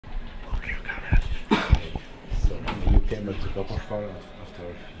came back to Kaposvár after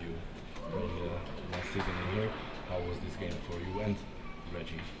you playing last season in here. How was this game for you and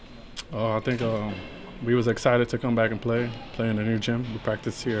Reggie? I think we was excited to come back and play in the new gym. We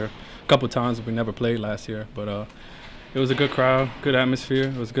practiced here a couple times. We never played last year, but it was a good crowd, good atmosphere.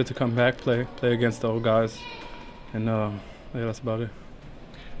 It was good to come back, play against the old guys, and yeah, that's about it.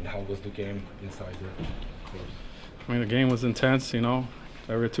 And how was the game inside the course? I mean, the game was intense. You know,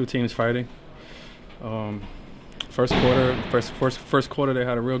 there were two teams fighting. First quarter, they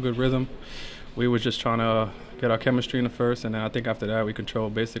had a real good rhythm. We were just trying to get our chemistry in the first, and then I think after that we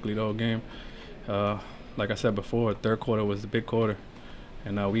controlled basically the whole game. Like I said before, third quarter was the big quarter,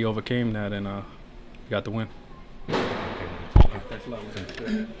 and we overcame that, and we got the win. Okay. Thanks a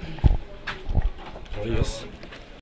lot.